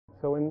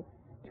So in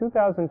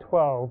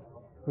 2012,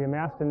 we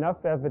amassed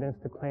enough evidence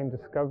to claim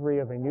discovery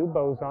of a new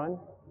boson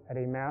at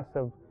a mass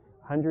of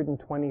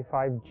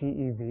 125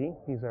 GeV.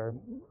 These are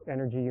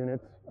energy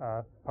units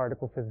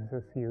particle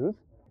physicists use.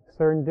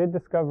 CERN did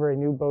discover a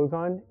new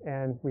boson,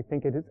 and we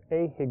think it is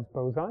a Higgs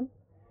boson.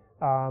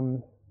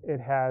 It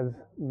has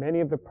many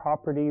of the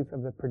properties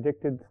of the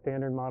predicted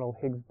standard model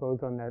Higgs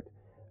boson that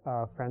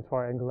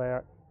Francois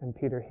Englert and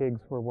Peter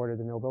Higgs were awarded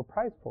the Nobel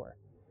Prize for.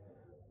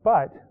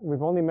 But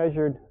we've only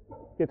measured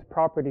its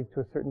properties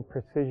to a certain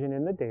precision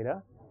in the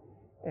data,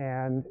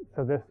 and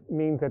so this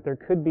means that there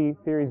could be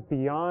theories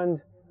beyond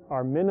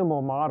our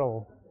minimal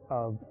model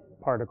of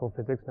particle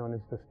physics known as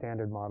the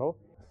standard model.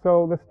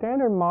 So the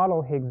standard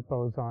model Higgs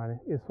boson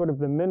is sort of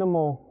the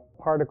minimal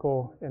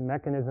particle and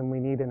mechanism we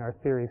need in our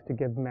theories to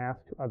give mass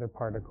to other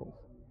particles.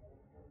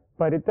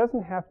 But it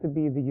doesn't have to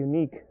be the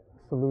unique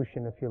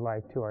solution, if you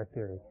like, to our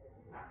theory.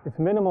 It's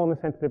minimal in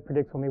the sense that it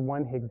predicts only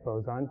one Higgs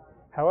boson.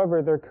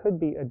 However, there could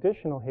be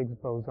additional Higgs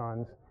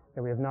bosons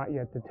that we have not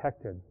yet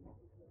detected.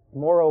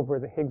 Moreover,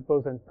 the Higgs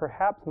boson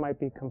perhaps might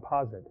be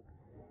composite,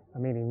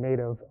 meaning made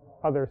of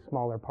other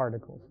smaller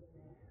particles.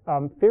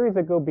 Theories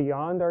that go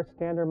beyond our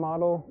standard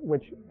model,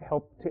 which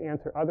help to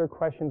answer other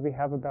questions we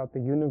have about the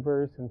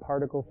universe and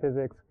particle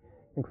physics,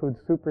 include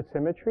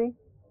supersymmetry,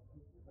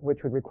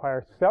 which would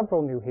require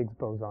several new Higgs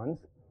bosons,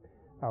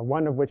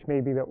 one of which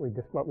may be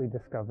what we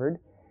discovered,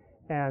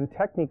 and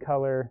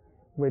technicolor,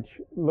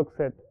 which looks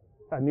at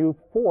a new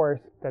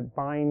force that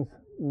binds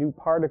new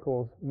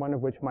particles, one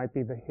of which might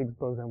be the Higgs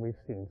boson we've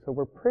seen. So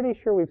we're pretty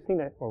sure we've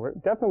seen it, or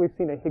definitely we've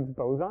seen a Higgs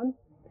boson.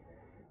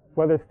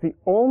 Whether it's the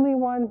only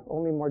one,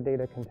 only more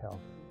data can tell.